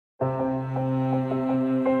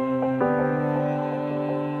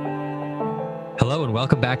Hello and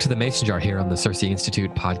welcome back to the Mason Jar here on the Cersei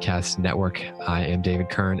Institute Podcast Network. I am David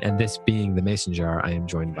Kern, and this being the Mason Jar, I am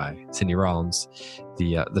joined by Cindy Rollins,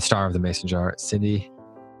 the star of the Mason Jar. Cindy,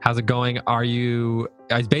 how's it going?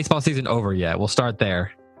 Is baseball season over yet? We'll start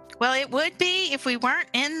there. Well, it would be if we weren't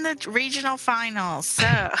in the regional finals.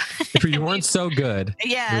 So if you weren't so good.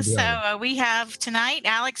 Yeah. So we have tonight,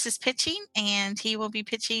 Alex is pitching, and he will be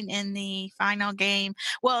pitching in the final game.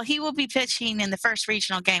 Well, he will be pitching in the first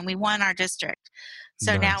regional game. We won our district.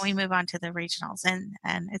 So Nice. Now we move on to the regionals,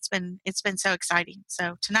 and it's been so exciting.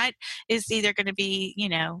 So tonight is either going to be,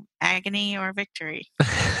 agony or victory.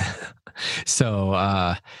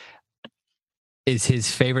 So, is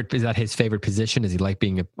that his favorite position? Does he like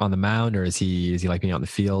being on the mound, or is he like being out in the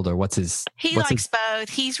field, or what's his? He likes both.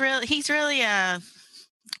 He's really a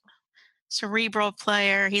cerebral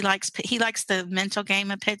player. He likes the mental game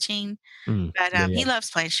of pitching, but he loves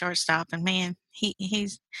playing shortstop. And man,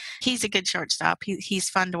 he's a good shortstop. He's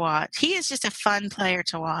fun to watch. He is just a fun player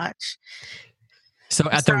to watch. So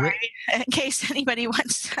in case anybody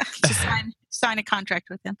wants to sign a contract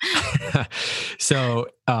with him. So,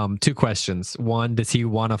 two questions. One, does he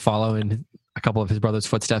want to follow in a couple of his brother's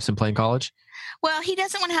footsteps and play in college? Well, he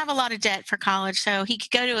doesn't want to have a lot of debt for college, so he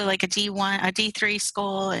could go to a D1, a D3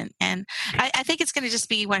 school, and I think it's going to just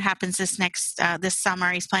be what happens this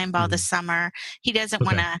summer. He's playing ball this summer. He doesn't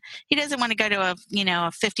want to go to a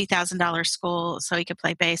 $50,000 school so he could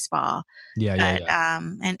play baseball.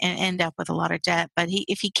 And end up with a lot of debt. But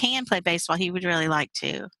if he can play baseball, he would really like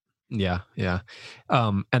to. Yeah.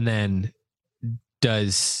 And then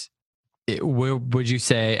would you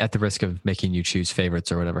say, at the risk of making you choose favorites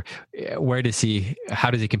or whatever,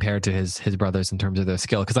 how does he compare to his brothers in terms of their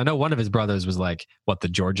skill? Because I know one of his brothers was the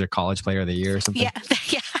Georgia College Player of the Year or something. Yeah.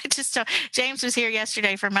 James was here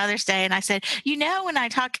yesterday for Mother's Day, and I said, when I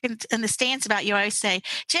talk in the stands about you, I always say,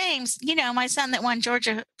 James, my son that won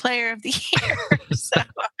Georgia Player of the Year. So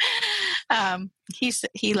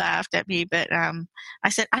he laughed at me, but I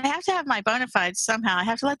said, I have to have my bona fides somehow. I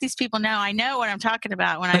have to let these people know I know what I'm talking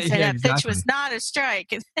about when I say that pitch was not a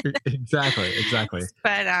strike. Exactly.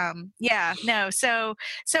 But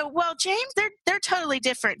well, James, they're totally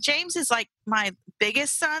different. James is like my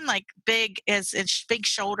biggest son, big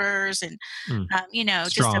shoulders and strong.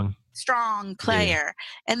 just a strong player.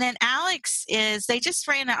 Yeah. And then Alex they just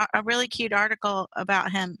ran a really cute article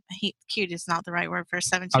about him. Cute is not the right word for a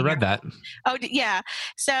 17. I read that. Oh yeah.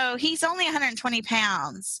 So he's only 120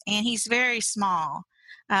 pounds and he's very small.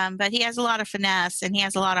 But he has a lot of finesse and he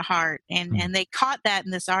has a lot of heart, and they caught that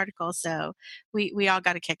in this article. So we all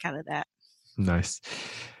got a kick out of that. Nice.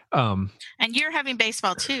 And you're having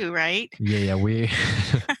baseball too, right? Yeah.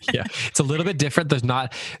 It's a little bit different. There's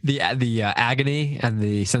not the agony and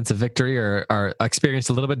the sense of victory are experienced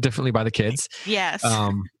a little bit differently by the kids. Yes.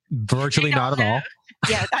 Virtually not at all.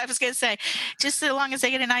 Yeah, I was going to say, just so long as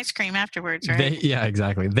they get an ice cream afterwards, right? Yeah,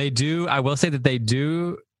 exactly. They do. I will say that they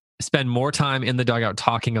do spend more time in the dugout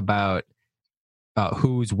talking about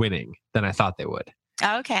who's winning than I thought they would.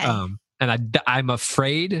 Okay. And I'm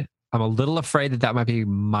a little afraid that might be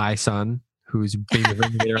my son who's being the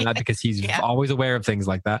ringleader on that, because he's always aware of things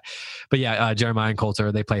like that. But yeah, Jeremiah and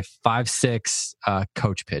Coulter, they play 5-6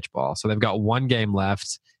 coach pitch ball. So they've got one game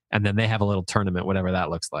left, and then they have a little tournament, whatever that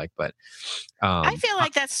looks like. But I feel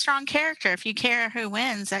like that's strong character. If you care who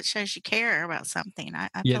wins, that shows you care about something. I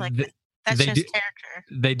feel like that shows character.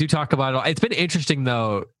 They do talk about it all. It's been interesting,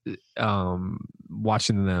 though,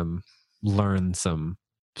 watching them learn some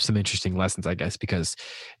interesting lessons, I guess, because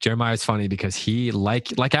Jeremiah's funny because he,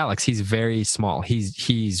 like Alex, he's very small.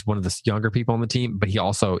 He's one of the younger people on the team, but he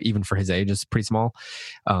also, even for his age, is pretty small.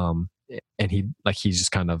 And he's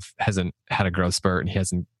just kind of hasn't had a growth spurt, and he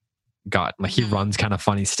hasn't got, he runs kind of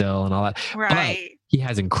funny still and all that. Right. But he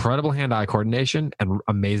has incredible hand-eye coordination and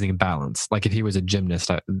amazing balance. Like if he was a gymnast,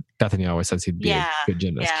 Bethany always says he'd be a good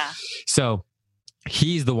gymnast. Yeah. So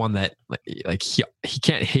he's the one that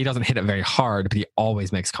he doesn't hit it very hard, but he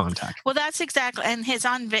always makes contact. Well, that's exactly, and his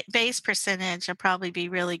on base percentage will probably be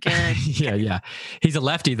really good. Yeah. He's a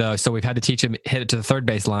lefty though, so we've had to teach him hit it to the third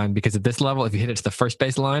base line, because at this level, if you hit it to the first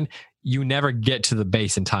base line, you never get to the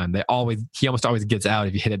base in time. He almost always gets out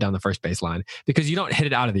if you hit it down the first base line, because you don't hit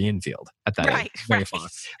it out of the infield at that age very far.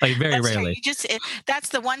 Very that's rarely. That's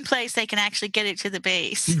the one place they can actually get it to the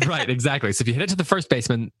base. Right, exactly. So if you hit it to the first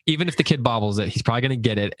baseman, even if the kid bobbles it, he's probably going to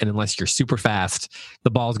get it, and unless you're super fast, the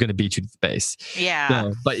ball's going to beat you to the base. Yeah.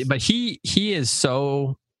 So, but he is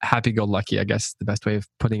so happy-go-lucky, I guess the best way of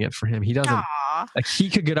putting it for him. He doesn't he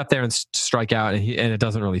could get up there and strike out, and it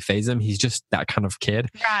doesn't really faze him. He's just that kind of kid.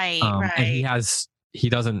 Right. And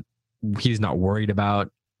he's not worried about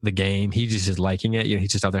the game. He just is liking it.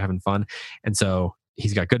 He's just out there having fun. And so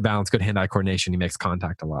he's got good balance, good hand-eye coordination. He makes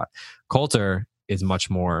contact a lot. Coulter is much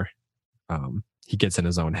more, he gets in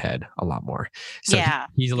his own head a lot more. So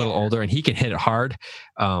he's a little older and he can hit it hard.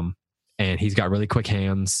 And he's got really quick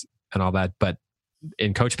hands and all that. But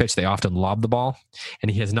in coach pitch, they often lob the ball,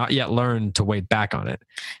 and he has not yet learned to wait back on it.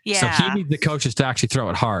 Yeah. So he needs the coaches to actually throw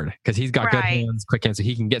it hard because he's got good hands, quick hands, so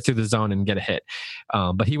he can get through the zone and get a hit.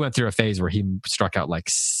 But he went through a phase where he struck out like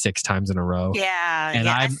 6 times in a row. Yeah.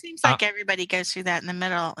 And it seems like everybody goes through that in the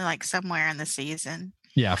middle, like somewhere in the season.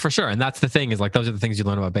 Yeah, for sure. And that's the thing is like, those are the things you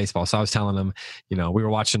learn about baseball. So I was telling him, we were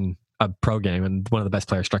watching a pro game and one of the best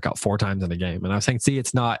players struck out 4 times in a game. And I was saying, see,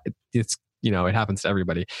 it's it happens to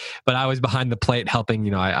everybody. But I was behind the plate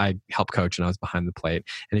helping, I help coach and I was behind the plate.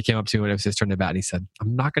 And he came up to me when it was his turn to bat and he said,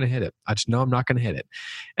 I'm not going to hit it. I just know I'm not going to hit it.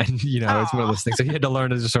 And, it's one of those things. So he had to learn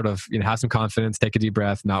to just sort of, have some confidence, take a deep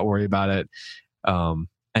breath, not worry about it.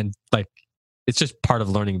 And like, it's just part of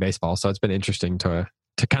learning baseball. So it's been interesting to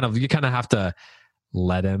kind of have to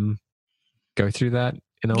let him go through that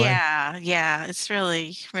in a way. Yeah. It's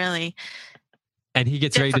really, really. And he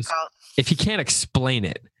gets difficult. If he can't explain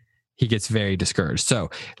it, he gets very discouraged. So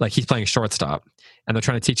like he's playing shortstop and they're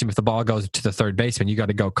trying to teach him if the ball goes to the third baseman, you got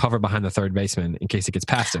to go cover behind the third baseman in case it gets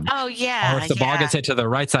past him. Oh yeah. Or if the ball gets hit to the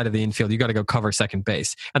right side of the infield, you got to go cover second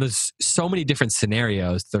base. And there's so many different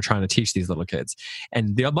scenarios they're trying to teach these little kids.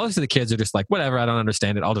 And most of the kids are just like, whatever, I don't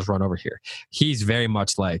understand it. I'll just run over here. He's very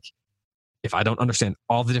much like, if I don't understand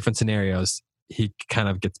all the different scenarios, he kind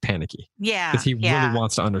of gets panicky. Yeah. Because he really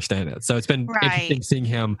wants to understand it. So it's been interesting seeing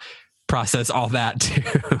him process all that too.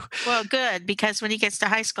 Well, good, because when he gets to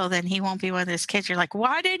high school, then he won't be one of those kids. You're like,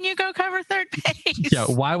 why didn't you go cover third base? Yeah,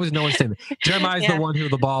 why was no one saying that? Jeremiah's the one who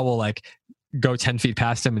the ball will like go 10 feet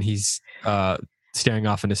past him and he's staring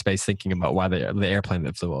off into space thinking about why the airplane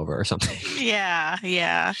that flew over or something.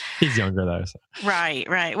 Yeah. He's younger though. So. Right.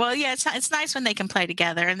 Well, yeah, it's nice when they can play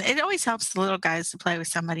together, and it always helps the little guys to play with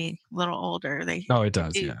somebody a little older. It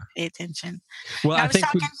does. Yeah. Pay attention. Well, I was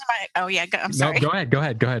talking to my. I'm sorry. No, go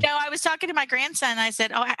ahead. No, I was talking to my grandson. I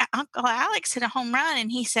said, Uncle Alex hit a home run,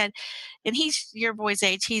 and he said, and he's your boy's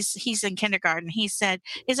age. He's in kindergarten. He said,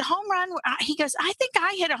 is a home run? He goes, I think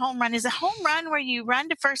I hit a home run. Is a home run where you run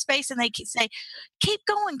to first base and they say, keep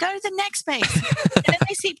going, go to the next base. And then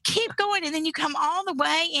they say, keep going. And then you come all the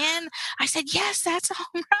way in. I said, yes, that's a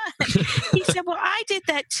home run. He said, well, I did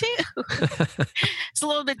that too. It's a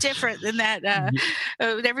little bit different than that.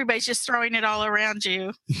 Everybody's just throwing it all around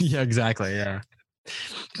you. Yeah, exactly. Yeah.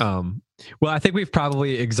 Well, I think we've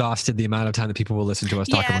probably exhausted the amount of time that people will listen to us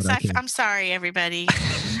talk about our team. I'm sorry, everybody.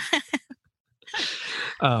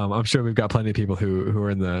 I'm sure we've got plenty of people who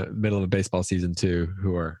are in the middle of baseball season too,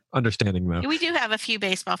 who are understanding though. We do have a few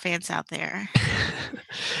baseball fans out there.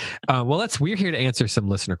 Well, we're here to answer some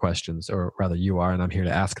listener questions, or rather you are, and I'm here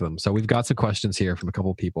to ask them. So we've got some questions here from a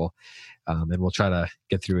couple of people, and we'll try to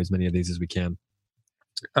get through as many of these as we can.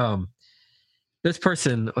 This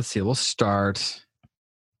person, let's see, we'll start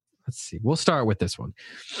with this one.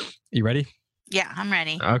 You ready? Yeah, I'm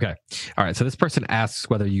ready. Okay. All right. So this person asks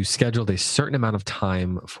whether you scheduled a certain amount of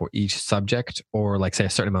time for each subject, or like say a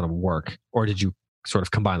certain amount of work, or did you sort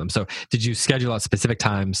of combine them? So did you schedule out specific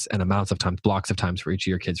times and amounts of times, blocks of times for each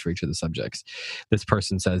of your kids for each of the subjects? This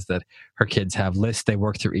person says that her kids have lists they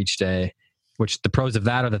work through each day, which the pros of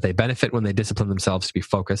that are that they benefit when they discipline themselves to be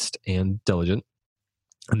focused and diligent.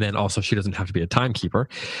 And then also she doesn't have to be a timekeeper.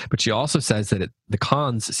 But she also says that the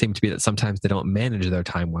cons seem to be that sometimes they don't manage their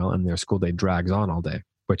time well and their school day drags on all day,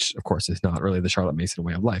 which of course is not really the Charlotte Mason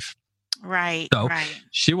way of life. Right. So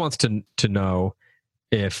she wants to know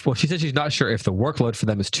she says she's not sure if the workload for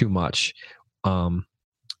them is too much, and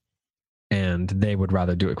they would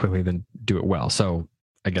rather do it quickly than do it well. So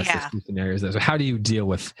I guess there's two scenarios there. So how do you deal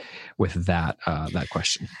with that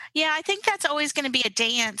question? Yeah, I think that's always going to be a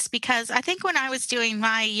dance, because I think when I was doing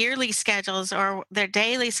my yearly schedules or their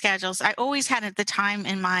daily schedules, I always had the time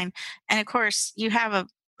in mind. And of course, you have a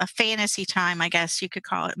fantasy time, I guess you could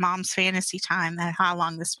call it mom's fantasy time, that how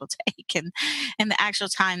long this will take and the actual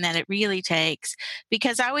time that it really takes.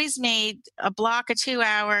 Because I always made a block of 2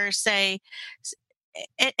 hours, say,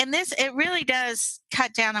 and it really does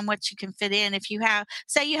cut down on what you can fit in. If you have,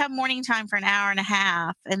 say you have morning time for an hour and a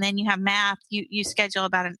half, and then you have math, you schedule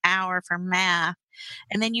about an hour for math,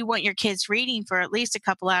 and then you want your kids reading for at least a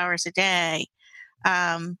couple hours a day.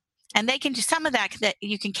 And they can do some of that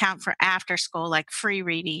you can count for after school, like free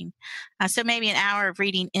reading. So maybe an hour of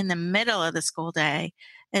reading in the middle of the school day.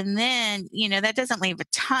 And then, that doesn't leave a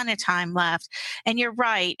ton of time left. And you're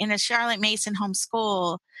right. In a Charlotte Mason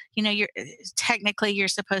homeschool, you're technically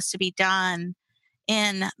supposed to be done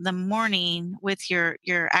in the morning with your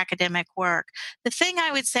academic work. The thing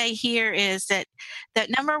I would say here is that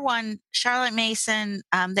number one, Charlotte Mason,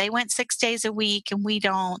 they went 6 days a week and we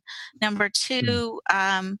don't. Number two,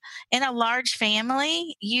 in a large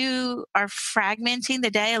family, you are fragmenting the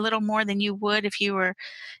day a little more than you would if you were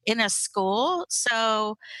in a school.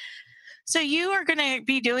 So you are going to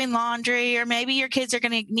be doing laundry, or maybe your kids are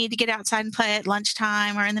going to need to get outside and play at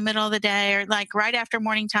lunchtime or in the middle of the day, or like right after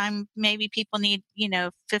morning time. Maybe people need,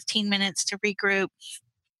 15 minutes to regroup.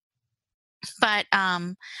 But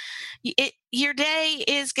your day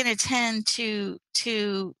is going to tend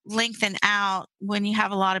to lengthen out when you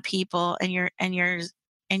have a lot of people and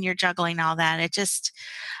you're juggling all that.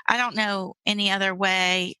 I don't know any other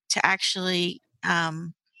way to actually.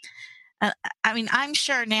 I mean, I'm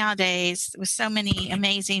sure nowadays with so many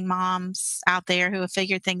amazing moms out there who have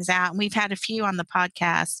figured things out, and we've had a few on the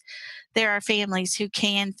podcast, there are families who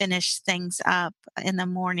can finish things up in the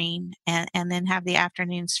morning and then have the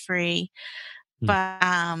afternoons free. But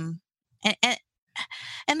and,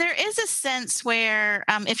 and there is a sense where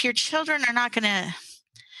if your children are not going to,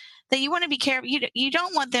 that you want to be careful. You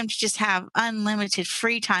don't want them to just have unlimited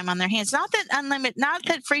free time on their hands. Not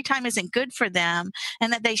that free time isn't good for them,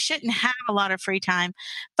 and that they shouldn't have a lot of free time,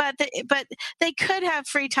 but they could have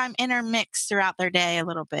free time intermixed throughout their day a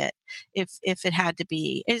little bit if it had to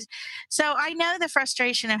be. So I know the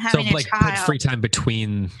frustration of having a child. Put free time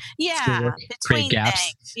between schoolwork, between gaps.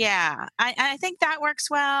 Things. Yeah, I think that works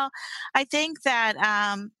well. I think that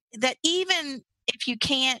that even if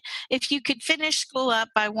you could finish school up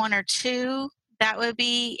by 1 or 2, that would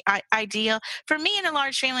be ideal. For me, in a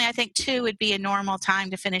large family, I think 2 would be a normal time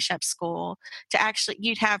to finish up school.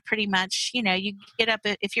 You'd have pretty much, you get up,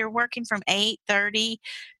 if you're working from 8:30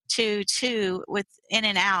 to 2 with in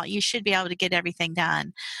and out, you should be able to get everything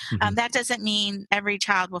done. That doesn't mean every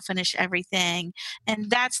child will finish everything. And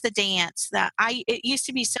that's the dance it used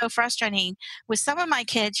to be so frustrating with some of my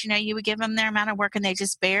kids. You would give them their amount of work and they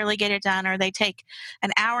just barely get it done, or they take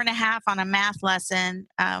an hour and a half on a math lesson,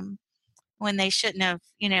 when they shouldn't have,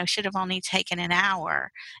 should have only taken an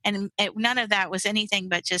hour. And none of that was anything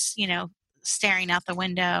but just, staring out the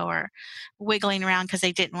window or wiggling around because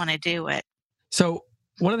they didn't want to do it. So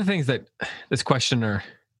one of the things that this questioner,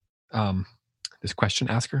 this question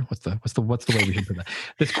asker, what's the way we should put that?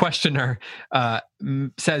 This questioner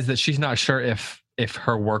says that she's not sure if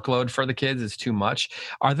her workload for the kids is too much.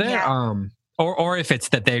 Are there or if it's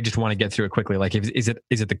that they just want to get through it quickly? Like, is it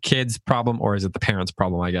the kids' problem or is it the parents'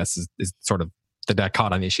 problem? I guess is sort of the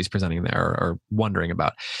dichotomy she's presenting there or wondering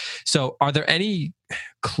about. So, are there any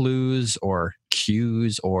clues or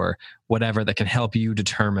cues or whatever that can help you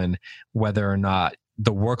determine whether or not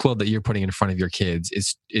the workload that you're putting in front of your kids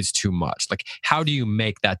is too much? Like, how do you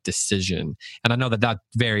make that decision? And I know that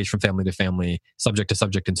varies from family to family, subject to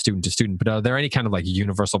subject, and student to student, but are there any kind of like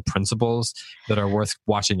universal principles that are worth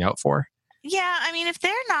watching out for? Yeah, I mean, if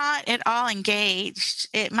they're not at all engaged,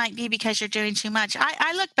 it might be because you're doing too much.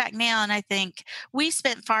 I look back now and I think we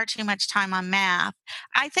spent far too much time on math.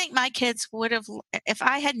 I think my kids would have, if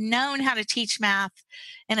I had known how to teach math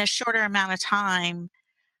in a shorter amount of time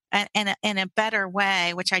and in a better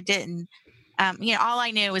way, which I didn't. All I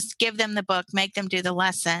knew was give them the book, make them do the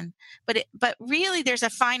lesson. But really, there's a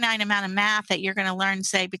finite amount of math that you're going to learn,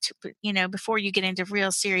 say, before you get into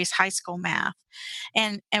real serious high school math.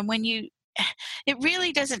 And when it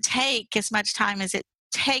really doesn't take as much time as it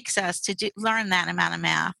takes us to learn that amount of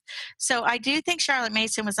math. So I do think Charlotte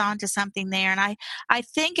Mason was onto something there. And I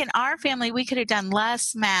think in our family, we could have done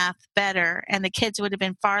less math better, and the kids would have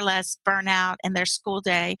been far less burnout, and their school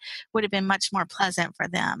day would have been much more pleasant for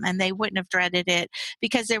them. And they wouldn't have dreaded it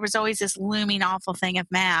because there was always this looming awful thing of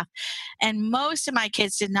math. And most of my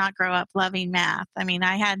kids did not grow up loving math. I mean,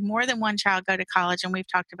 I had more than one child go to college, and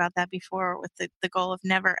we've talked about that before, with the goal of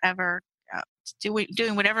never, ever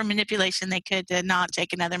doing whatever manipulation they could to not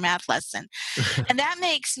take another math lesson. And that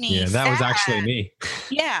makes me that was actually me.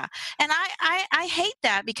 Yeah. And I hate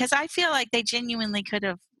that, because I feel like they genuinely could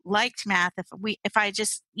have liked math if I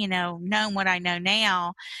just, known what I know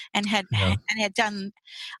now and had done.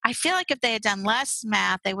 I feel like if they had done less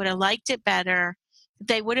math, they would have liked it better.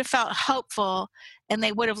 They would have felt hopeful, and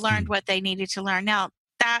they would have learned what they needed to learn. Now,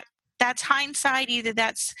 that's hindsight. Either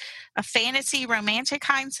that's a fantasy romantic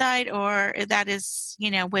hindsight, or that is,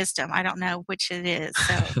 wisdom. I don't know which it is.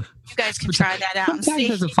 So you guys can try that out and see.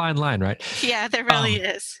 There's a fine line, right? Yeah, there really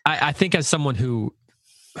is. I think as someone who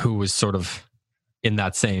was sort of in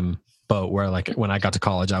that same boat, where like when I got to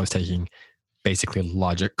college, I was taking basically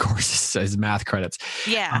logic courses as math credits.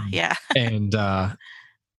 Yeah. And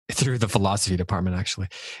through the philosophy department, actually.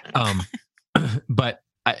 But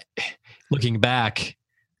looking back,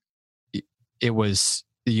 it was,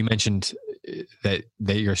 you mentioned that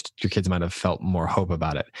your kids might have felt more hope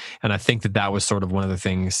about it. And I think that was sort of one of the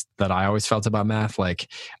things that I always felt about math.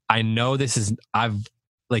 Like, I know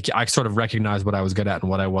I sort of recognized what I was good at and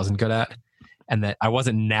what I wasn't good at, and that I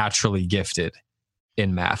wasn't naturally gifted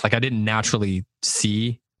in math. Like, I didn't naturally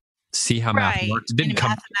see how math worked. It didn't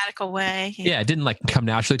come mathematical way. Yeah, it didn't like come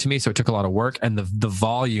naturally to me. So it took a lot of work, and the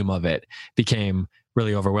volume of it became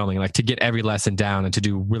really overwhelming. Like, to get every lesson down and to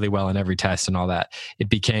do really well in every test and all that, it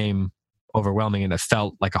became overwhelming, and it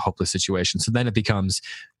felt like a hopeless situation. So then it becomes,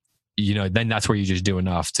 then that's where you just do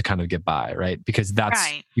enough to kind of get by, right? Because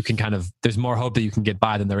you can kind of, there's more hope that you can get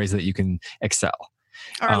by than there is that you can excel.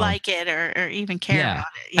 Or like it, or even care about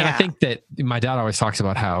it. Yeah. And I think that my dad always talks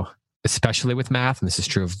about how, especially with math, and this is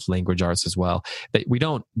true of language arts as well, that we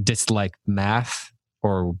don't dislike math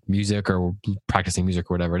or music or practicing music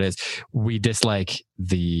or whatever it is. We dislike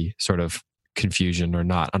the sort of confusion or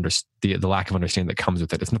the lack of understanding that comes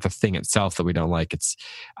with it. It's not the thing itself that we don't like. It's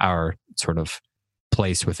our sort of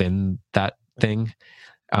place within that thing.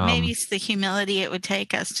 Maybe it's the humility it would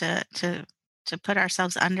take us to put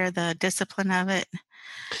ourselves under the discipline of it.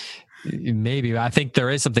 Maybe. I think there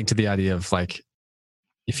is something to the idea of, like,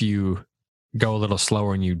 if you go a little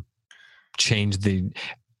slower and you change the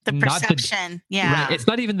perception. Right, it's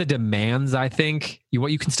not even the demands. I think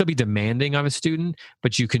you can still be demanding of a student,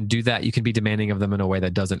 but you can do that. You can be demanding of them in a way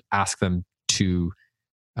that doesn't ask them to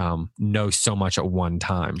know so much at one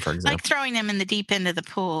time, for example. Like throwing them in the deep end of the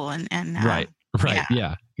pool and right.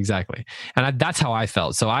 Yeah, exactly. And that's how I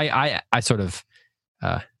felt. So I sort of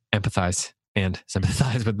empathize and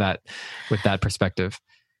sympathize with that perspective.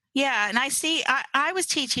 Yeah, and I see. I was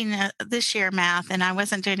teaching this year math, and I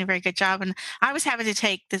wasn't doing a very good job, and I was having to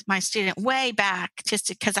take my student way back just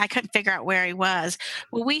because I couldn't figure out where he was.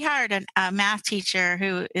 Well, we hired a math teacher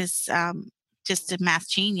who is just a math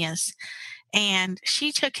genius, and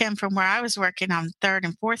she took him from where I was working on 3rd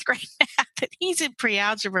and 4th grade math, and he's in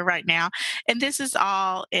pre-algebra right now, and this is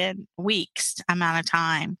all in weeks amount of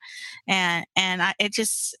time, and I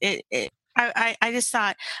just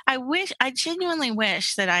thought, I genuinely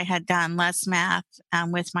wish that I had done less math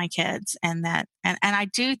with my kids, and I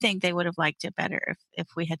do think they would have liked it better if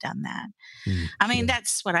we had done that. I mean,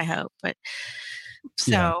 that's what I hope. But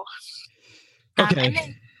so,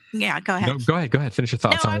 okay, go ahead. Go ahead. Finish your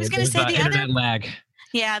thoughts. No, I was going to say the internet lag.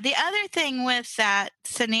 Yeah, the other thing with that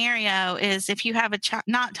scenario is if you have a child,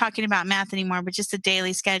 not talking about math anymore, but just a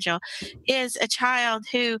daily schedule, is a child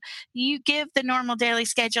who you give the normal daily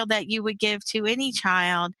schedule that you would give to any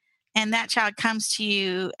child, and that child comes to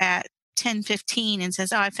you at 10:15 and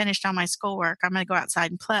says, "Oh, I finished all my schoolwork. I'm going to go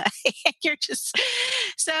outside and play." You're just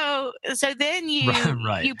so then you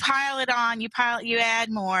pile it on, you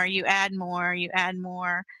add more,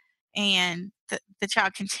 and the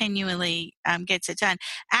child continually gets it done.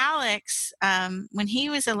 Alex, when he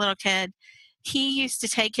was a little kid, he used to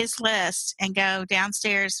take his list and go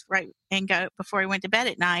downstairs and go before he went to bed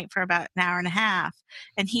at night for about an hour and a half.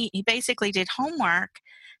 And he basically did homework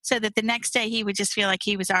so that the next day he would just feel like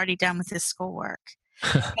he was already done with his schoolwork.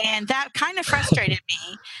 And that kind of frustrated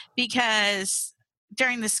me because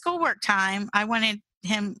during the schoolwork time, I wanted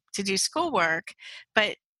him to do schoolwork,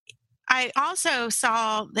 but I also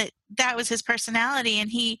saw that was his personality, and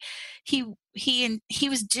he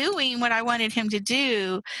was doing what I wanted him to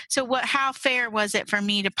do. So how fair was it for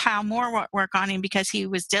me to pile more work on him because he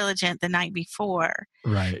was diligent the night before?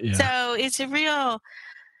 Right. Yeah. So it's really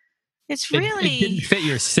it didn't fit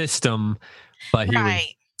your system, but he was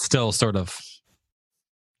still sort of.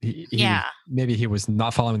 Maybe he was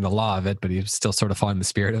not following the law of it, but he was still sort of following the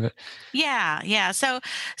spirit of it. Yeah. So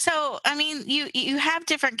I mean, you have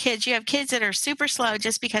different kids. You have kids that are super slow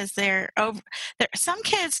just because they're over. Some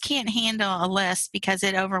kids can't handle a list because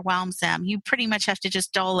it overwhelms them. You pretty much have to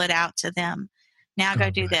just dole it out to them. Now go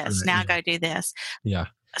do this. Now go do this. Yeah.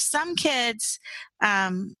 Some kids,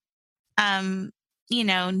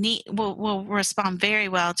 will respond very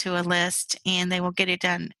well to a list, and they will get it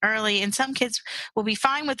done early. And some kids will be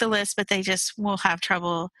fine with the list, but they just will have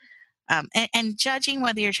trouble. And judging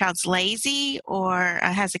whether your child's lazy or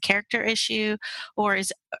has a character issue or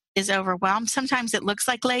is overwhelmed. Sometimes it looks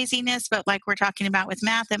like laziness, but like we're talking about with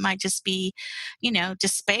math, it might just be,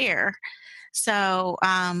 despair. So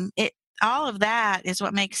all of that is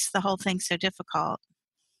what makes the whole thing so difficult.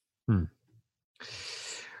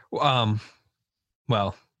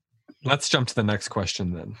 Well, let's jump to the next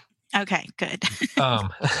question then. Okay, good.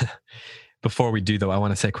 Before we do, though, I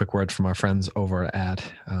want to say a quick word from our friends over at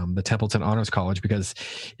the Templeton Honors College, because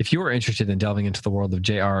if you are interested in delving into the world of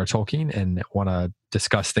J.R.R. Tolkien and want to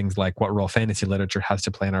discuss things like what role fantasy literature has to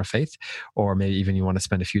play in our faith, or maybe even you want to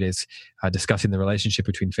spend a few days discussing the relationship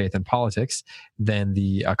between faith and politics, then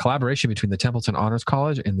the collaboration between the Templeton Honors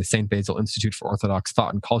College and the St. Basil Institute for Orthodox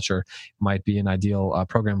Thought and Culture might be an ideal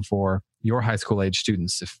program for your high school age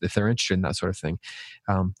students if they're interested in that sort of thing.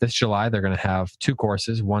 This July, they're going to have 2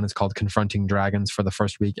 courses. One is called Confronting Dragons for the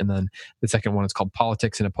first week, and then the second one is called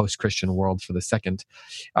Politics in a Post-Christian World for the second.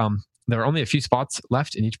 There are only a few spots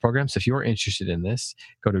left in each program, so if you're interested in this,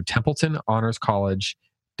 go to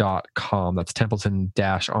TempletonHonorsCollege.com. That's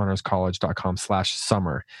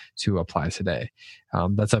Templeton-HonorsCollege.com/summer to apply today.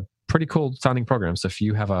 That's a pretty cool sounding program. So if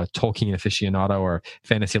you have a Tolkien aficionado or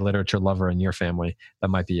fantasy literature lover in your family, that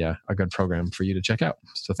might be a good program for you to check out.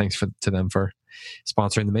 So thanks to them for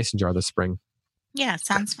sponsoring the Mason Jar this spring. Yeah,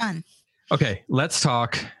 sounds fun. Okay, let's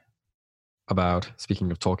talk about,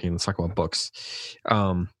 speaking of Tolkien, let's talk about books.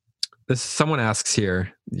 Someone asks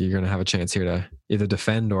here, you're going to have a chance here to either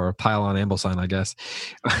defend or pile on Ambleside, I guess.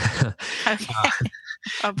 Okay.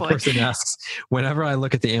 Oh boy. Person asks, whenever I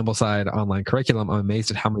look at the Ambleside online curriculum, I'm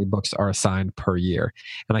amazed at how many books are assigned per year.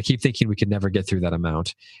 And I keep thinking we could never get through that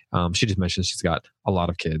amount. She just mentioned she's got a lot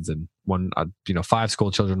of kids and 5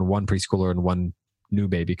 school children, 1 preschooler, and 1 new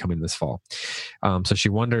baby coming this fall. So she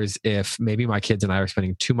wonders if maybe my kids and I are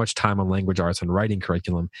spending too much time on language arts and writing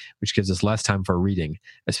curriculum, which gives us less time for reading,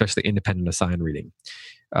 especially independent assigned reading.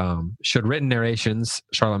 Should written narrations,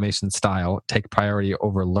 Charlotte Mason style, take priority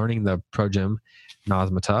over learning the Projem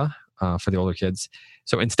Nosmata for the older kids?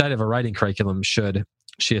 So instead of a writing curriculum, should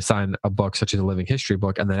she assign a book such as a living history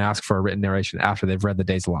book and then ask for a written narration after they've read the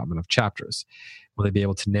day's allotment of chapters? Will they be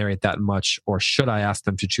able to narrate that much, or should I ask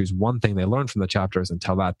them to choose one thing they learned from the chapters and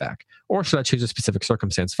tell that back? Or should I choose a specific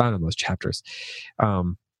circumstance found in those chapters?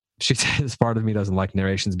 She says part of me doesn't like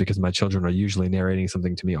narrations because my children are usually narrating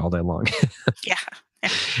something to me all day long. Yeah.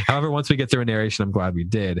 However, once we get through a narration, I'm glad we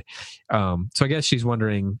did. So I guess she's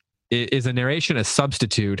wondering, is a narration a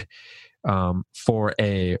substitute for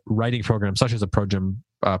a writing program such as a Projem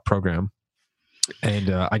program? And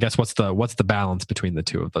I guess what's the balance between the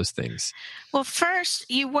two of those things? Well, first,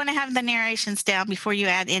 you want to have the narrations down before you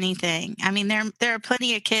add anything. I mean, there are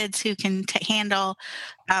plenty of kids who can handle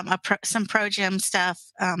some Projem stuff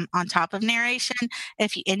on top of narration.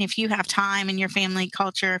 If you have time and your family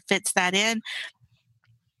culture fits that in,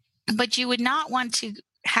 but you would not want to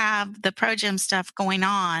have the Projem stuff going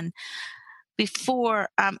on before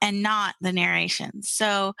and not the narration.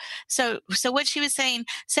 So what she was saying,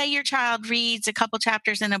 say your child reads a couple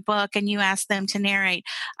chapters in a book and you ask them to narrate.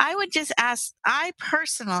 I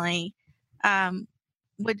personally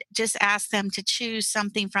would just ask them to choose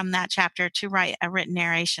something from that chapter to write a written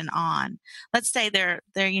narration on. Let's say they're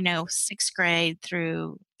 6th grade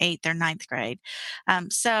through 8th or 9th grade.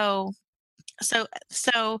 And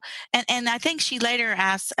I think she later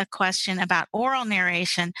asked a question about oral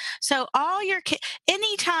narration. So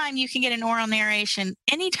anytime you can get an oral narration,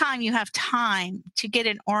 anytime you have time to get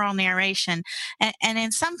an oral narration, and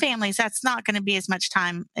in some families that's not going to be as much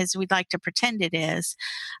time as we'd like to pretend it is.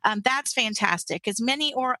 That's fantastic.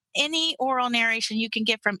 Any oral narration you can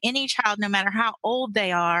get from any child, no matter how old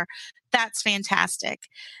they are, that's fantastic.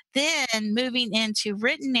 Then moving into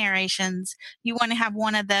written narrations, you want to have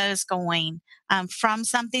one of those going from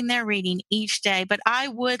something they're reading each day. But I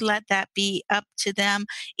would let that be up to them.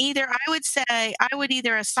 I would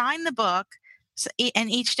either assign the book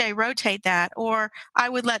and each day rotate that, or I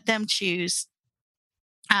would let them choose.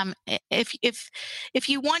 If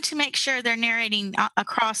you want to make sure they're narrating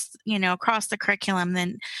across the curriculum,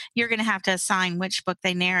 then you're going to have to assign which book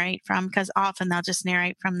they narrate from, because often they'll just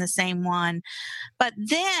narrate from the same one. But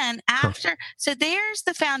then so there's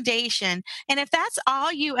the foundation. And if that's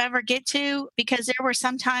all you ever get to, because there were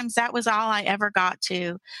sometimes that was all I ever got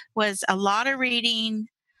to, was a lot of reading,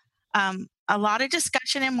 a lot of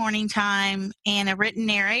discussion in morning time, and a written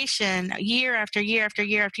narration year after year after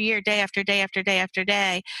year after year, day after day after day after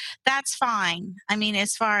day, that's fine. I mean,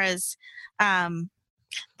 as far as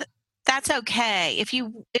that's okay. If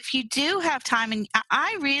you do have time, and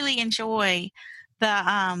I really enjoy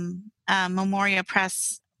the Memoria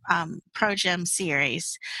Press Projem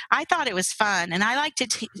series. I thought it was fun, and I like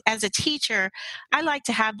to as a teacher, I like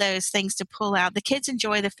to have those things to pull out. The kids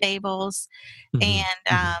enjoy the fables, and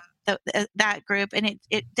that group, and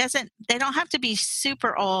they don't have to be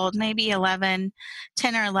super old, maybe 10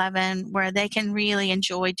 or 11, where they can really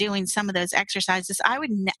enjoy doing some of those exercises.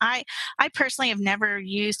 I personally have never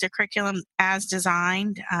used a curriculum as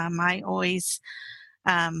designed. I always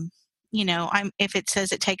if it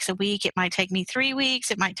says it takes a week, it might take me 3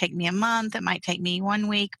 weeks, it might take me a month, it might take me 1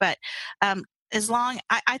 week, but as long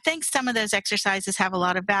I think some of those exercises have a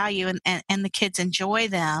lot of value, and the kids enjoy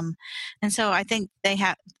them, and so I think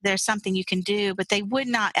there's something you can do, but they would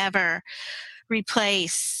not ever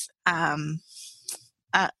replace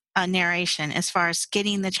a narration as far as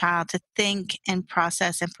getting the child to think and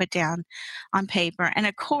process and put down on paper. And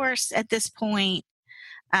of course, at this point,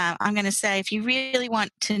 I'm going to say, if you really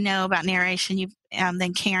want to know about narration,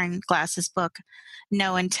 then Karen Glass's book,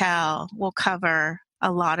 Know and Tell, will cover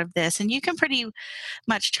a lot of this. And you can pretty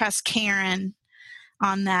much trust Karen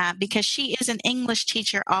on that, because she is an English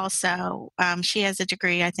teacher also. She has a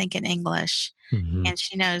degree, I think, in English, and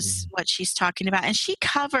she knows what she's talking about. And she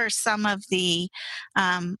covers some of the,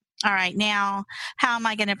 all right, now, how am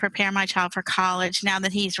I going to prepare my child for college now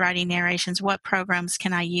that he's writing narrations? What programs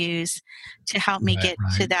can I use to help me get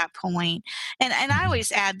to that point? And I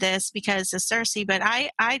always add this because of Circe, but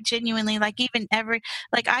I genuinely, I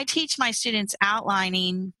teach my students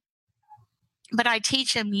outlining, but I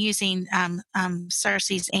teach them using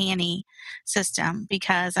Circe's Annie system,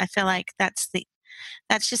 because I feel like that's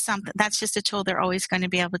just a tool they're always going to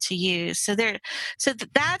be able to use. So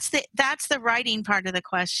that's the writing part of the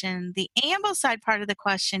question. The Ambleside part of the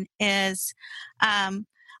question is, I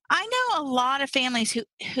know a lot of families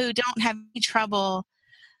who don't have any trouble.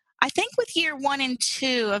 I think with year 1 and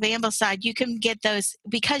 2 of Ambleside, you can get those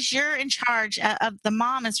because you're in charge of the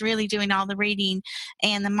mom is really doing all the reading,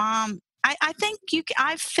 and the mom. I think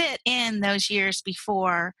I fit in those years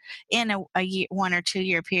before in a year, 1 or 2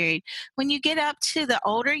 year period. When you get up to the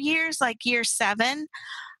older years, like year 7,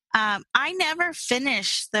 I never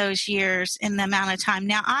finished those years in the amount of time.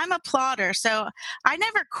 Now, I'm a plotter, so I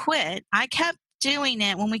never quit. I kept doing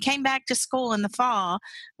it. When we came back to school in the fall,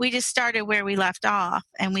 we just started where we left off,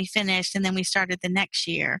 and we finished, and then we started the next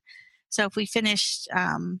year. So if we finished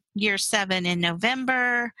year 7 in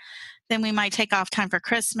November, then we might take off time for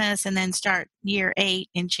Christmas and then start year 8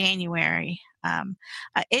 in January.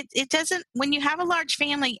 It doesn't, when you have a large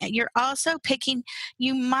family, you're also picking,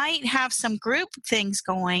 you might have some group things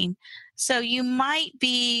going. So you might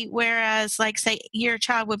be, whereas like say your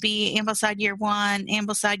child would be Ambleside year 1,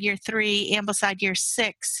 Ambleside year 3, Ambleside year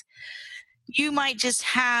 6. You might just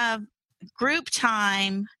have group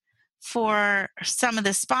time for some of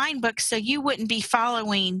the spine books. So you wouldn't be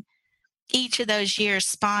following each of those years'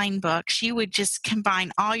 spine books. You would just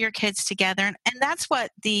combine all your kids together. And that's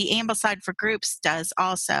what the Ambleside for Groups does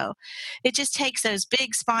also. It just takes those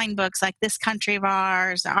big spine books like This Country of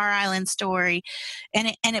Ours, Our Island Story,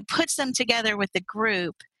 and it puts them together with the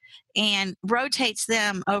group and rotates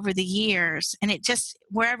them over the years. And it just,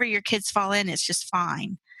 wherever your kids fall in, it's just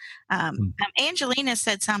fine. Angelina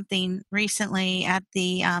said something recently at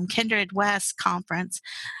the Kindred West conference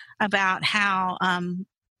about how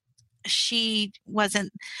she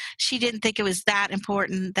didn't think it was that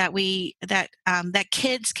important that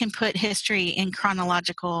kids can put history in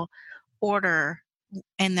chronological order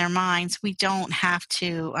in their minds. We don't have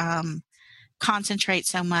to concentrate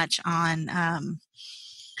so much on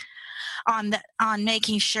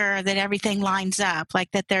making sure that everything lines up,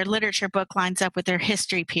 like that their literature book lines up with their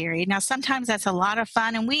history period. Now, sometimes that's a lot of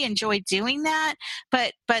fun, and we enjoy doing that,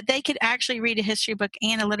 but they could actually read a history book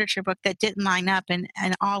and a literature book that didn't line up, and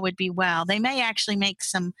all would be well. They may actually make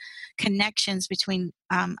some connections between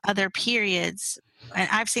other periods, and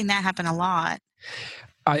I've seen that happen a lot.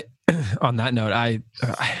 On that note, I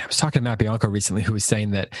was talking to Matt Bianco recently, who was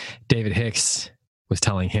saying that David Hicks was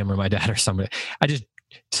telling him or my dad or somebody. I just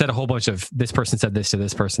said a whole bunch of this person said this to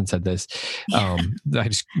this person said this.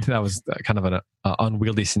 That was kind of an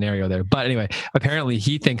unwieldy scenario there. But anyway, apparently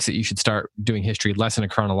he thinks that you should start doing history less in a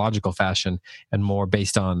chronological fashion and more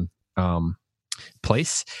based on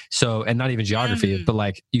place. So, and not even geography, but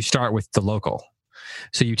like you start with the local.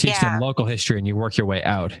 So you teach them local history and you work your way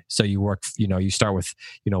out. So you work, you start with,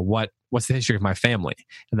 what's the history of my family?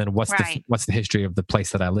 And then what's the history of the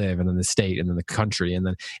place that I live, and then the state, and then the country. And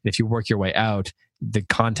then if you work your way out, the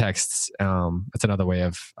contexts, that's another way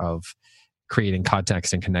of creating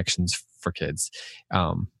context and connections for kids.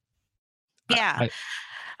 I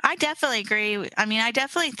definitely agree. I mean, I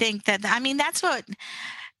definitely think that,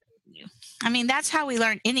 that's how we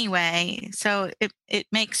learn anyway. So it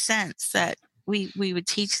makes sense that we would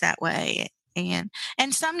teach that way. And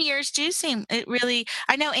some years do seem, it really,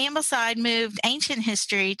 I know Ambleside moved ancient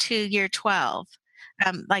history to year 12.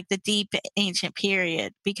 Like the deep ancient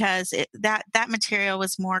period, because that material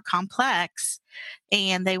was more complex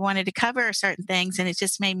and they wanted to cover certain things, and it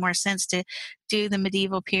just made more sense to do the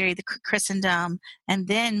medieval period, the Christendom, and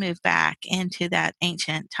then move back into that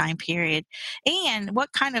ancient time period? And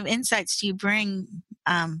what kind of insights do you bring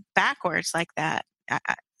backwards like that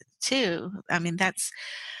too? I mean, that's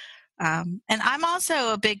and I'm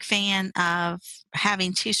also a big fan of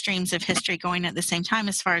having two streams of history going at the same time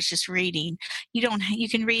as far as just reading. You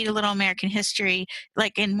can read a little American history,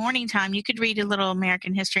 like in morning time, you could read a little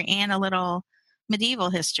American history and a little medieval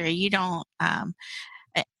history. You don't,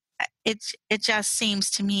 it, it just seems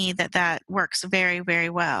to me that that works very, very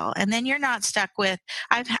well. And then you're not stuck with,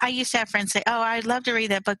 I used to have friends say, oh, I'd love to read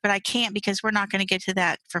that book, but I can't because we're not going to get to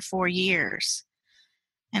that for 4 years.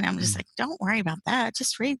 And I'm just like, don't worry about that.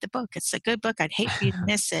 Just read the book. It's a good book. I'd hate for you to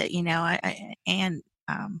miss it, you know. You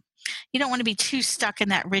don't want to be too stuck in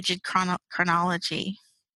that rigid chronology.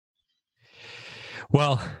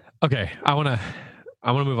 Well, okay. I want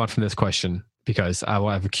to move on from this question because I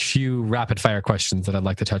will have a few rapid fire questions that I'd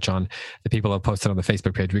like to touch on. The people have posted on the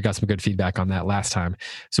Facebook page. We got some good feedback on that last time.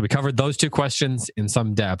 So we covered those 2 questions in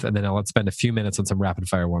some depth, and then let's spend a few minutes on some rapid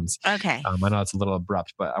fire ones. Okay. I know it's a little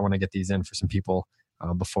abrupt, but I want to get these in for some people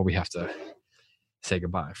before we have to say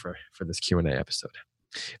goodbye for this Q&A episode.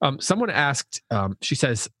 Someone asked, she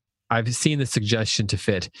says, I've seen the suggestion to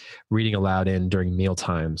fit reading aloud in during meal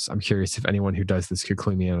times. I'm curious if anyone who does this could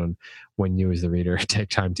clue me in on when you as the reader take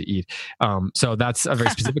time to eat. So that's a very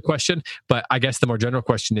specific question, but I guess the more general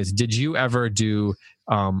question is, did you ever do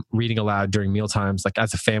reading aloud during meal times, like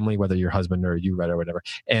as a family, whether your husband or you read or whatever?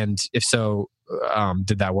 And if so,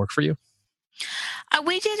 did that work for you?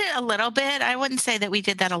 We did it a little bit. I wouldn't say that we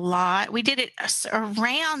did that a lot. We did it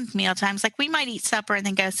around meal times. Like we might eat supper and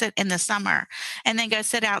then go sit in the summer and then go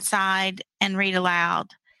sit outside and read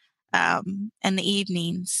aloud in the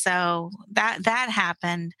evening. So that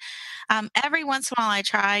happened. Every once in a while, I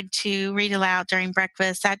tried to read aloud during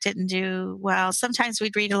breakfast. That didn't do well. Sometimes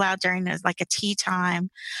we'd read aloud during like a tea time.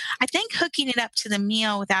 I think hooking it up to the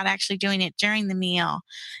meal without actually doing it during the meal,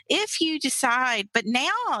 if you decide. But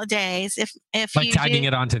nowadays, if like you tagging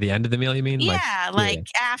it on to the end of the meal, you mean? Yeah, like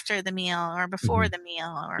after the meal or before the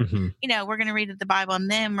meal, or you know, we're going to read the Bible and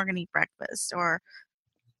then we're going to eat breakfast, or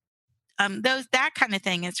that kind of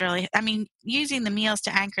thing is really, I mean, using the meals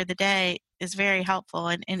to anchor the day is very helpful,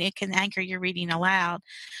 and it can anchor your reading aloud.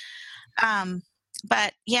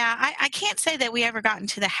 But yeah, I can't say that we ever got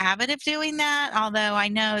into the habit of doing that, although I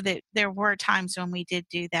know that there were times when we did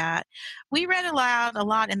do that. We read aloud a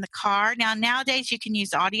lot in the car. Now, nowadays you can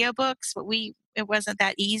use audiobooks, but it wasn't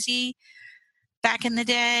that easy back in the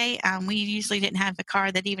day. We usually didn't have a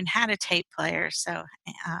car that even had a tape player, so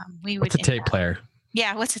we would. What's a tape player?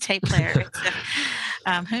 Yeah, what's a tape player?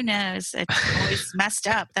 Who knows? It's always messed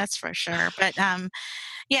up, that's for sure. But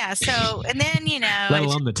yeah, so, and then, you know, let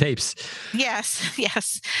alone the tapes. Yes.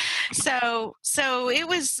 So it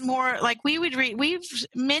was more like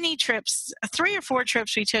many trips, 3 or 4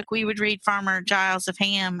 trips we took, we would read Farmer Giles of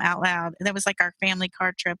Ham out loud. That was like our family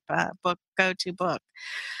car trip go-to book.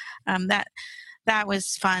 That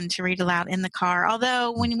was fun to read aloud in the car.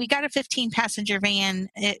 Although when we got a 15-passenger van,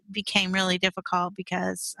 it became really difficult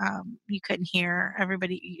because you couldn't hear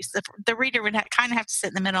everybody. The reader would kind of have to sit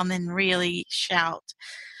in the middle and then really shout.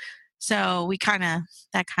 So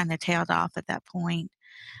that kind of tailed off at that point.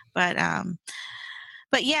 But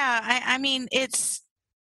yeah, I mean, it's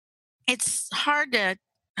hard to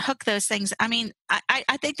hook those things. I mean,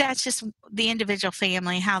 I think that's just the individual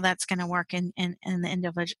family, how that's going to work in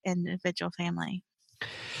the individual family.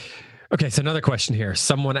 Okay, so another question here.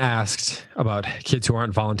 Someone asked about kids who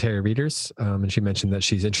aren't voluntary readers, and she mentioned that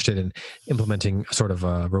she's interested in implementing a sort of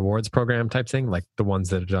a rewards program type thing, like the ones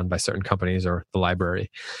that are done by certain companies or the library.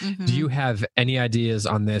 Mm-hmm. Do you have any ideas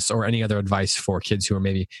on this or any other advice for kids who are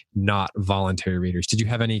maybe not voluntary readers? Did you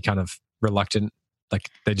have any kind of reluctant, like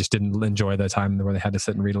they just didn't enjoy the time where they had to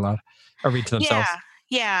sit and read aloud or read to themselves?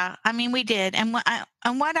 Yeah. I mean, we did. And what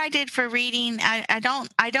I did for reading, I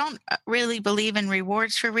don't really believe in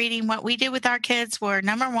rewards for reading. What we did with our kids were,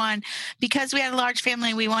 number one, because we had a large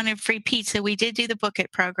family, we wanted free pizza. We did do the Book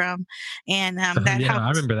It program, and that helped. I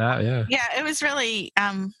remember that. Yeah, it was really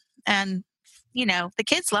and you know, the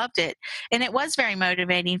kids loved it, and it was very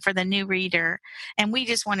motivating for the new reader, and we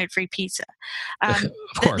just wanted free pizza. Of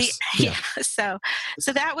course. So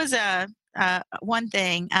that was one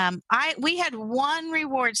thing. We had one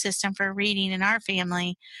reward system for reading in our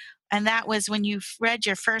family, and that was when you read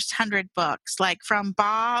your first 100 books, like from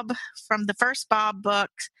the first Bob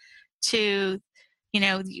book to, you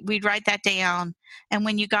know, we'd write that down. And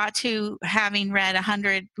when you got to having read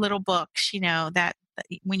 100 little books, you know, that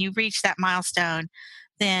when you reach that milestone,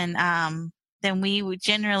 then we would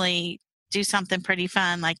generally do something pretty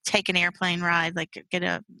fun, like take an airplane ride, like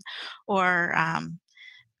or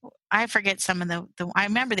I forget some of I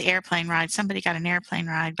remember the airplane ride. Somebody got an airplane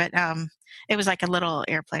ride, but it was like a little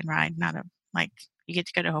airplane ride, not like you get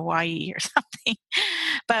to go to Hawaii or something.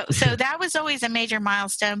 But so that was always a major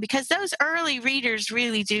milestone, because those early readers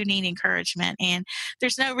really do need encouragement, and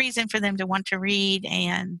there's no reason for them to want to read,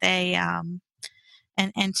 and they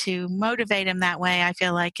and to motivate them that way, I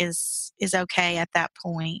feel like is okay at that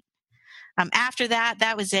point. After that,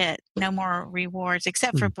 that was it. No more rewards,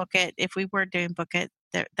 except for Book It. If we were doing Book It,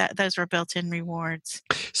 those were built-in rewards.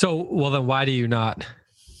 So, well, then why did you not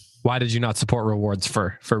support rewards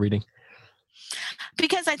for reading?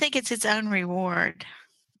 Because I think it's its own reward,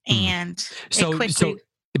 and so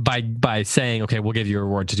by saying, okay, we'll give you a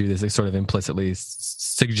reward to do this, it sort of implicitly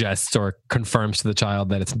suggests or confirms to the child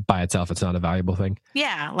that it's by itself, it's not a valuable thing.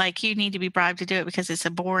 Yeah, like you need to be bribed to do it because it's a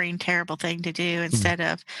boring, terrible thing to do, instead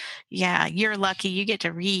of, yeah, you're lucky you get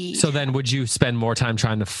to read. So then would you spend more time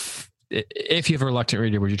trying to, if you have a reluctant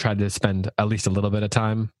reader, would you try to spend at least a little bit of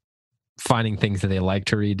time finding things that they like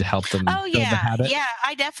to read to help them build the habit? Yeah,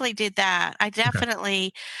 I definitely did that. I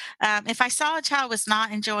definitely, if I saw a child was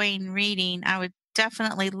not enjoying reading, I would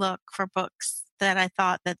definitely look for books that I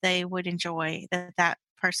thought that they would enjoy, that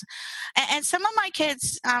person. And some of my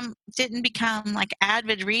kids didn't become like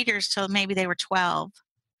avid readers till maybe they were 12.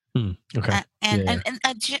 Okay. And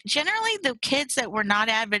generally the kids that were not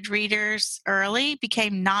avid readers early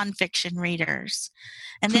became nonfiction readers.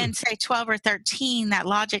 And then say 12 or 13, that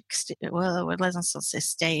logic, well, it wasn't so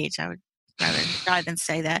stage. I would rather die than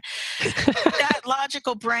say that. That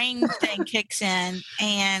logical brain thing kicks in,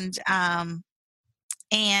 and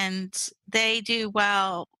they do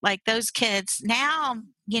well. Like those kids now,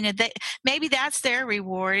 maybe that's their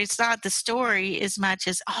reward. It's not the story as much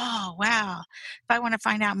as, oh, wow, if I want to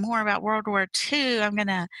find out more about World War II, I'm going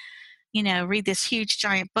to, read this huge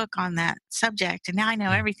giant book on that subject. And now I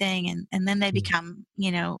know everything. And then they become,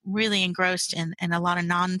 really engrossed in a lot of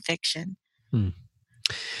nonfiction.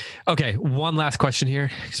 Okay. One last question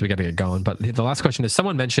here, because we got to get going. But the last question is,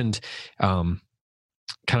 someone mentioned,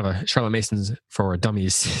 kind of a Charlotte Mason's for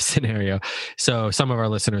Dummies scenario. So some of our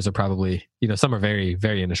listeners are probably, some are very,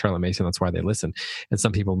 very into Charlotte Mason. That's why they listen. And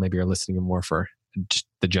some people maybe are listening more for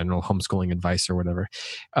the general homeschooling advice or whatever,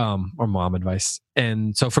 or mom advice.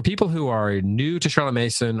 And so for people who are new to Charlotte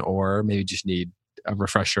Mason, or maybe just need a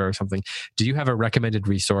refresher or something, do you have a recommended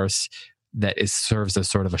resource that serves as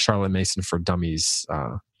sort of a Charlotte Mason for Dummies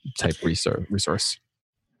type resource?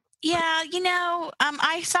 Yeah,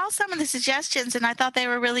 I saw some of the suggestions and I thought they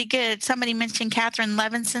were really good. Somebody mentioned Catherine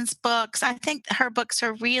Levinson's books. I think her books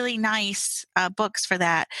are really nice books for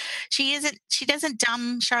that. She doesn't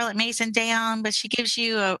dumb Charlotte Mason down, but she gives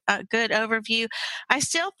you a good overview. I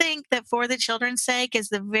still think that For the Children's Sake is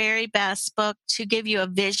the very best book to give you a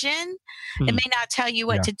vision. It may not tell you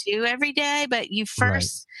what to do every day, but you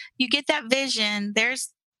get that vision.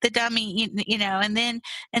 There's the dummy,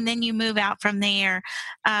 and then you move out from there,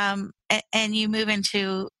 and you move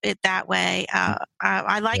into it that way.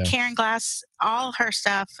 I like Karen Glass, all her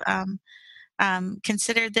stuff.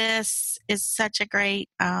 Consider This is such a great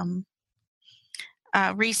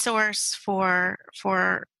resource for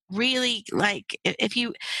really, like, if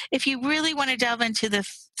you really want to delve into the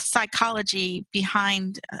psychology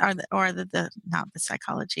behind, or the not the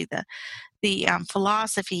psychology, the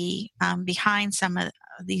philosophy behind some of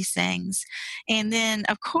these things. And then,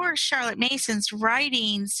 of course, Charlotte Mason's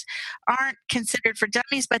writings aren't considered for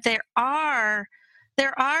dummies, but there are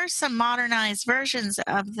some modernized versions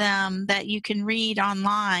of them that you can read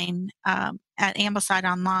online at Ambleside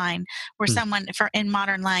Online, where someone in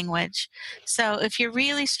modern language. So if you're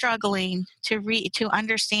really struggling to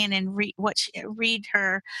understand and read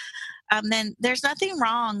her, then there's nothing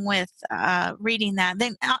wrong with reading that.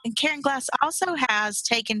 Then Karen Glass also has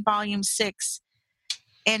taken volume 6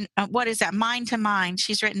 and what is that? Mind to Mind.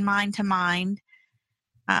 She's written Mind to Mind.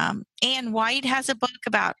 Anne White has a book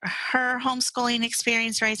about her homeschooling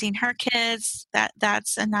experience raising her kids.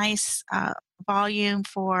 That's a nice volume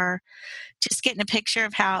for just getting a picture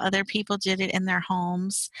of how other people did it in their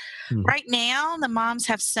homes. Right now, the moms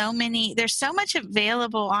have there's so much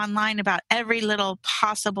available online about every little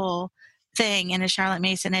possible thing in a Charlotte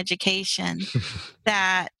Mason education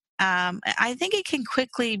that I think it can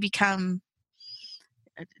quickly become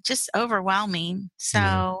just overwhelming.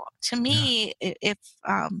 So to me, if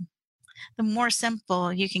the more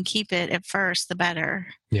simple you can keep it at first, the better.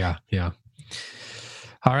 Yeah.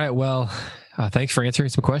 All right. Well, thanks for answering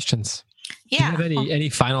some questions. Yeah. Do you have any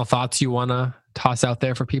final thoughts you want to toss out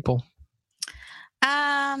there for people?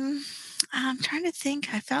 I'm trying to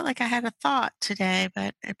think. I felt like I had a thought today,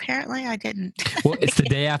 but apparently I didn't. Well, it's the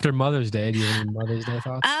day after Mother's Day. Do you have any Mother's Day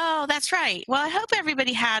thoughts? Oh, that's right. Well, I hope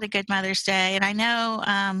everybody had a good Mother's Day, and I know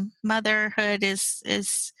motherhood is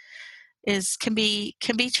can be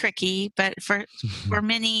tricky, but for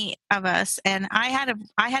many of us, and I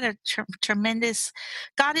had a tremendous.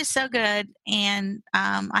 God is so good, and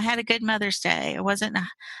I had a good Mother's Day. It wasn't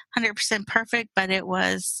 100% perfect, but it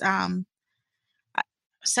was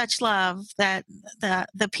such love that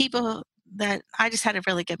the people that I just had a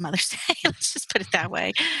really good Mother's Day. Let's just put it that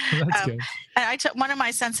way. Well, that's good. And I took one of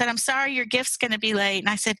my sons said, "I'm sorry, your gift's going to be late." And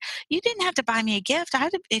I said, "You didn't have to buy me a gift. I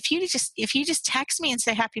had to, if you just text me and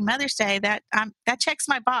say Happy Mother's Day, that checks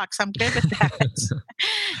my box. I'm good with that."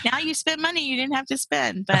 Now you spend money you didn't have to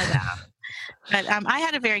spend, but I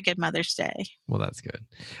had a very good Mother's Day. Well, that's good.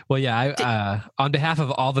 Well, yeah, on behalf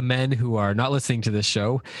of all the men who are not listening to this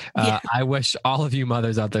show, I wish all of you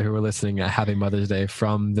mothers out there who are listening a happy Mother's Day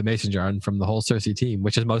from the Mason Jar and from the whole Cersei team,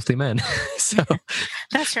 which is mostly men. So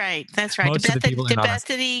That's right. That's right. Did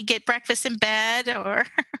Bethany get breakfast in bed or?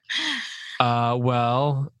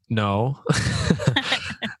 Well, no.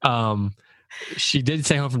 She did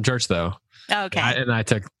stay home from church though. Okay. I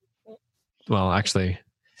took, well, actually,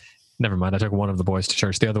 never mind. I took one of the boys to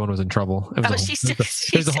church. The other one was in trouble. It was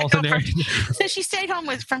there's a whole scenario. So she stayed home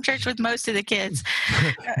from church with most of the kids.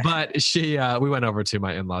 But we went over to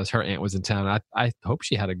my in-laws. Her aunt was in town. I hope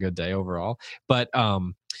she had a good day overall. But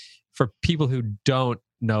for people who don't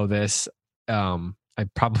know this, I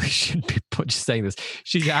probably shouldn't be just saying this.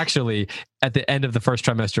 She's actually at the end of the first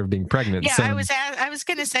trimester of being pregnant. Yeah, so, I was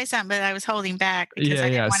going to say something, but I was holding back because I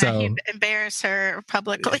didn't want to embarrass her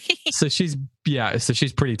publicly. So she's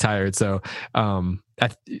pretty tired. So,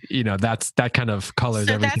 that kind of colors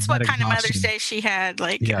so everything. That's what kind of Mother's Day she had.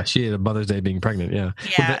 She had a Mother's Day being pregnant. Yeah.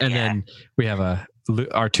 And then we have our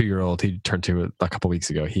 2-year-old. He turned 2 a couple weeks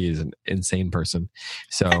ago. He is an insane person.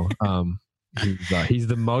 So, he's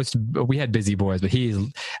the most. We had busy boys, but he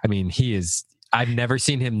is. I've never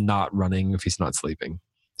seen him not running if he's not sleeping.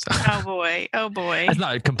 So. Oh boy! That's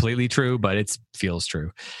not completely true, but it feels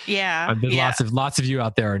true. Yeah. There's lots of you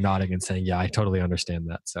out there are nodding and saying, "Yeah, I totally understand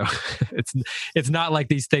that." So it's not like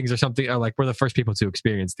these things are something like we're the first people to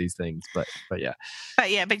experience these things, but yeah.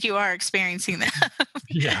 But you are experiencing them.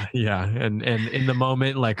 yeah, and in the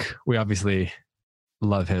moment, like we obviously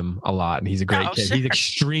love him a lot, and he's a great kid. Sure. He's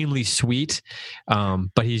extremely sweet,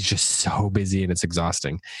 but he's just so busy and it's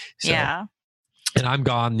exhausting. So, yeah. And I'm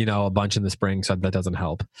gone, a bunch in the spring, so that doesn't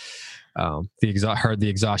help. The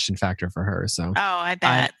exhaustion factor for her. So, I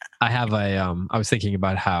bet. I have I was thinking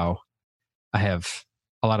about how I have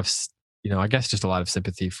a lot of, I guess just a lot of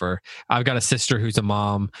sympathy for. I've got a sister who's a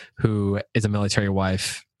mom who is a military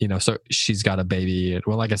wife. So she's got a baby.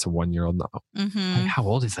 Well, I guess a 1-year-old now. Mm-hmm. How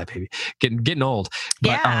old is that baby? Getting old.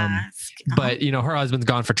 But, but her husband's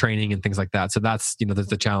gone for training and things like that. So that's, there's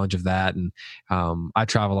the challenge of that. And I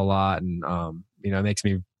travel a lot, and it makes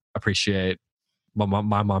me appreciate what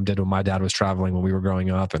my mom did when my dad was traveling when we were growing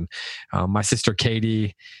up. And my sister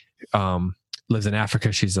Katie lives in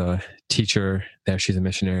Africa. She's a teacher there. She's a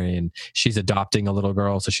missionary, and she's adopting a little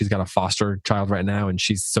girl. So she's got a foster child right now. And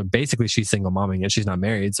she's single momming it. She's not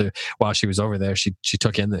married. So while she was over there, she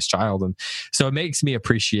took in this child. And so it makes me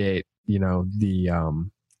appreciate, when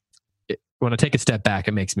I take a step back,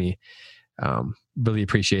 it makes me really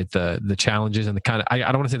appreciate the challenges and the kind of, I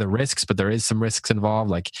don't want to say the risks, but there is some risks involved,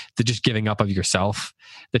 like the just giving up of yourself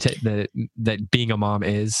that being a mom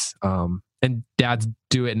is, and dads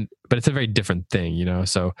do it, but it's a very different thing,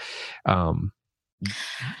 so I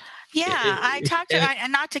talked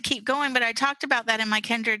not to keep going, but I talked about that in my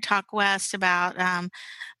Kindred Talk West about a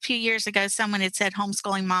few years ago. Someone had said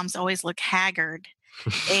homeschooling moms always look haggard,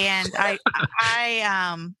 and I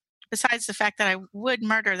besides the fact that I would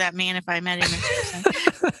murder that man if I met him in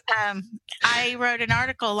person, I wrote an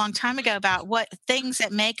article a long time ago about what things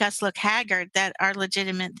that make us look haggard that are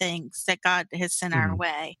legitimate things that God has sent our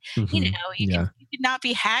way. Mm-hmm. You could not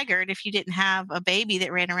be haggard if you didn't have a baby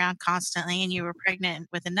that ran around constantly and you were pregnant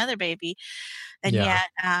with another baby. And yet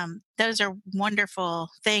those are wonderful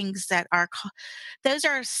things that those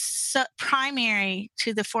are primary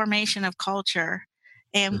to the formation of culture.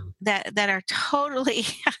 And that are totally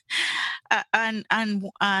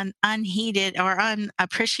unheeded or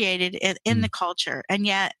unappreciated in the culture, and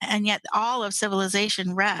yet all of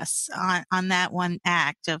civilization rests on that one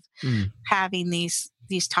act of having these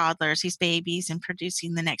toddlers, these babies, and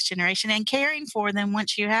producing the next generation and caring for them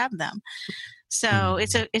once you have them. So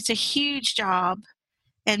it's a huge job,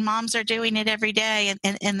 and moms are doing it every day,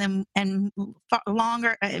 and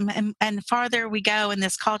longer and farther we go in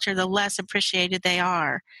this culture, the less appreciated they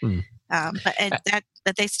are.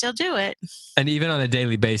 But they still do it. And even on a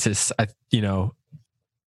daily basis,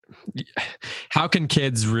 how can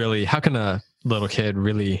a little kid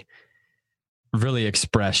really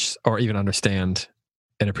express or even understand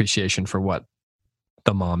an appreciation for what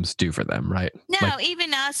the moms do for them, right? No,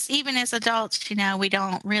 even us, even as adults, we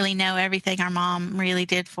don't really know everything our mom really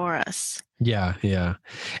did for us. Yeah.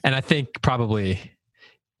 And I think probably,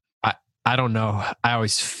 I don't know. I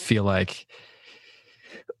always feel like,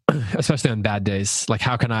 especially on bad days, like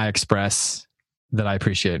how can I express that I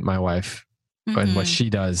appreciate my wife and what she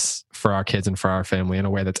does for our kids and for our family in a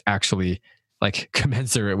way that's actually like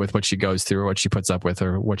commensurate with what she goes through or what she puts up with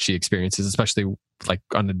or what she experiences, especially like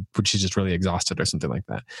when she's just really exhausted or something like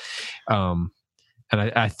that. And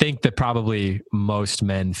I think that probably most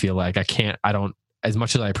men feel like I don't, as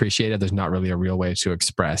much as I appreciate it, there's not really a real way to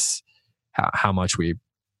express how much we,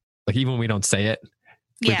 like, even when we don't say it,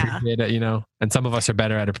 we appreciate it, and some of us are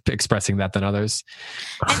better at expressing that than others.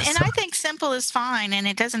 And I think simple is fine. And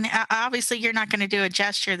it doesn't, obviously you're not going to do a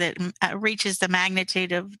gesture that reaches the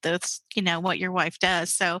magnitude of those, what your wife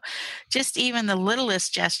does. So just even the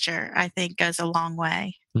littlest gesture, I think, goes a long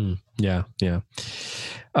way. Yeah.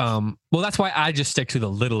 Well, that's why I just stick to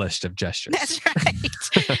the littlest of gestures. That's right.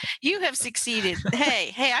 You have succeeded.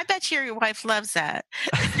 Hey, I bet your wife loves that.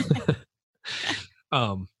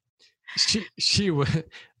 She would.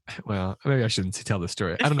 Well, maybe I shouldn't tell the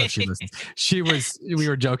story. I don't know if she listens. We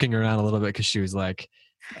were joking around a little bit because she was like,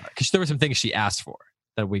 because there were some things she asked for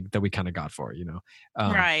that we kind of got for her,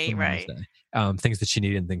 Right. Things that she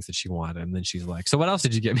needed and things that she wanted. And then she's like, so what else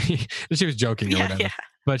did you get me? And she was joking or whatever. Yeah.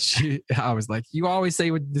 But I was like, you always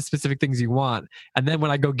say what the specific things you want. And then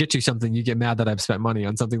when I go get you something, you get mad that I've spent money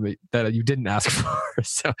on something that you didn't ask for.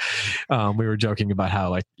 So we were joking about how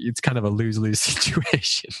like it's kind of a lose-lose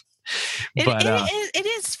situation. But it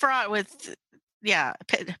is fraught with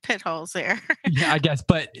pit holes there. Yeah, I guess.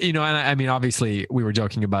 But and I mean, obviously we were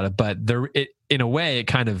joking about it, but in a way it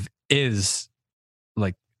kind of is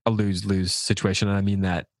like a lose-lose situation. And I mean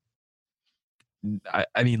that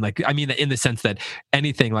I mean in the sense that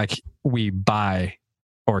anything like we buy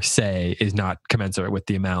or say is not commensurate with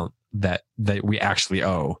the amount that we actually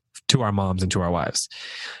owe to our moms and to our wives.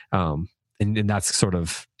 And that's sort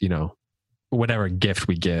of, whatever gift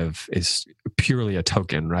we give is purely a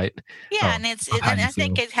token, right? Yeah, and I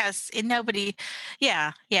think it has nobody.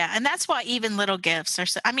 Yeah, and that's why even little gifts are.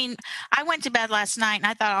 I mean, I went to bed last night and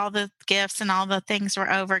I thought all the gifts and all the things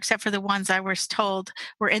were over, except for the ones I was told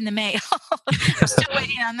were in the mail. I'm still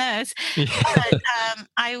waiting on those. But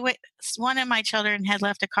one of my children had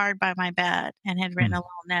left a card by my bed and had written a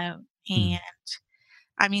little note, and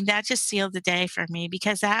I mean, that just sealed the day for me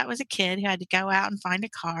because that was a kid who had to go out and find a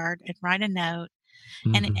card and write a note.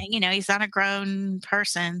 And, he's not a grown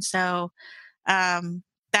person. So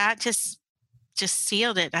that just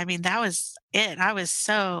sealed it. I mean, that was it. I was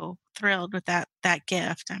so thrilled with that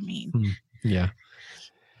gift. I mean. Yeah.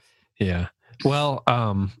 Well,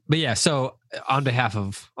 but yeah, so on behalf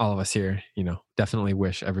of all of us here, definitely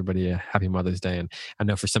wish everybody a happy Mother's Day. And I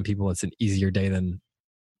know for some people it's an easier day than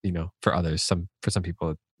for others. For some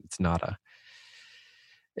people, it's not an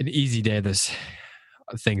easy day. There's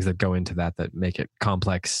things that go into that make it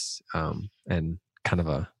complex and kind of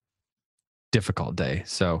a difficult day.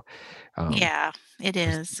 So yeah, it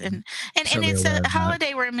is, and it's a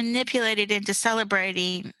holiday we're manipulated into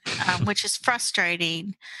celebrating, which is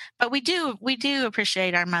frustrating. But we do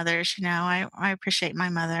appreciate our mothers. I appreciate my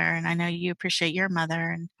mother, and I know you appreciate your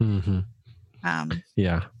mother. And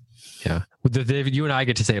yeah. David, you and I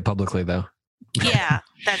get to say it publicly, though. Yeah,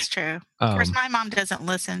 that's true. Of course, my mom doesn't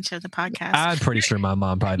listen to the podcast. I'm pretty sure my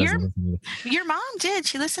mom probably doesn't listen to it. Your mom did.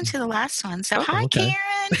 She listened to the last one. So hi, okay.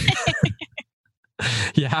 Karen.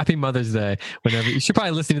 Yeah, happy Mother's Day. Whenever you should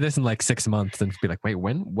probably listen to this in like 6 months and be like, wait,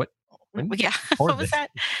 when? What? Yeah, what was that?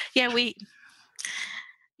 Yeah,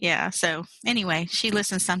 Yeah. So anyway, she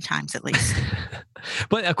listens sometimes at least.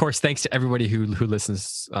 But of course, thanks to everybody who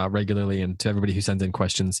listens regularly and to everybody who sends in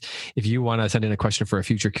questions. If you want to send in a question for a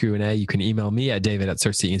future Q&A, you can email me at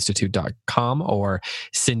david@cerseiinstitute.com or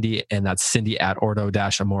Cindy, and that's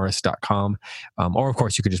cindy@ordo-amoris.com. Or of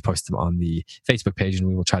course, you could just post them on the Facebook page and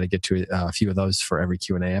we will try to get to a few of those for every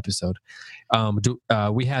Q&A episode.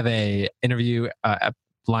 We have a interview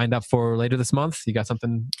lined up for later this month. You got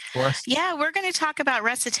something for us? Yeah, we're going to talk about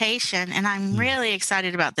recitation, and I'm really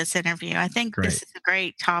excited about this interview. I think this is a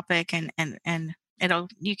great topic, and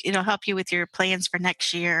it'll help you with your plans for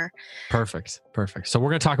next year. Perfect. So we're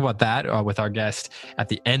going to talk about that with our guest at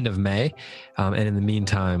the end of May. And in the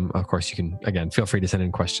meantime, of course, you can, again, feel free to send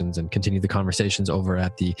in questions and continue the conversations over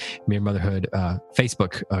at the Mere Motherhood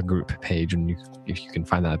Facebook group page. And you can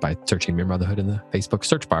find that by searching Mere Motherhood in the Facebook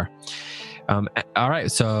search bar. All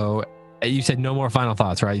right. So you said no more final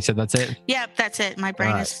thoughts, right? You said that's it? Yep, that's it. My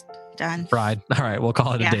brain is done. Fried. All right. We'll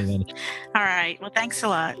call it a day then. All right. Well, thanks a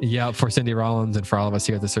lot. Yeah. For Cindy Rollins and for all of us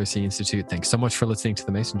here at the CiRCE Institute, thanks so much for listening to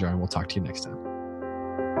The Mason Jar, and we'll talk to you next time.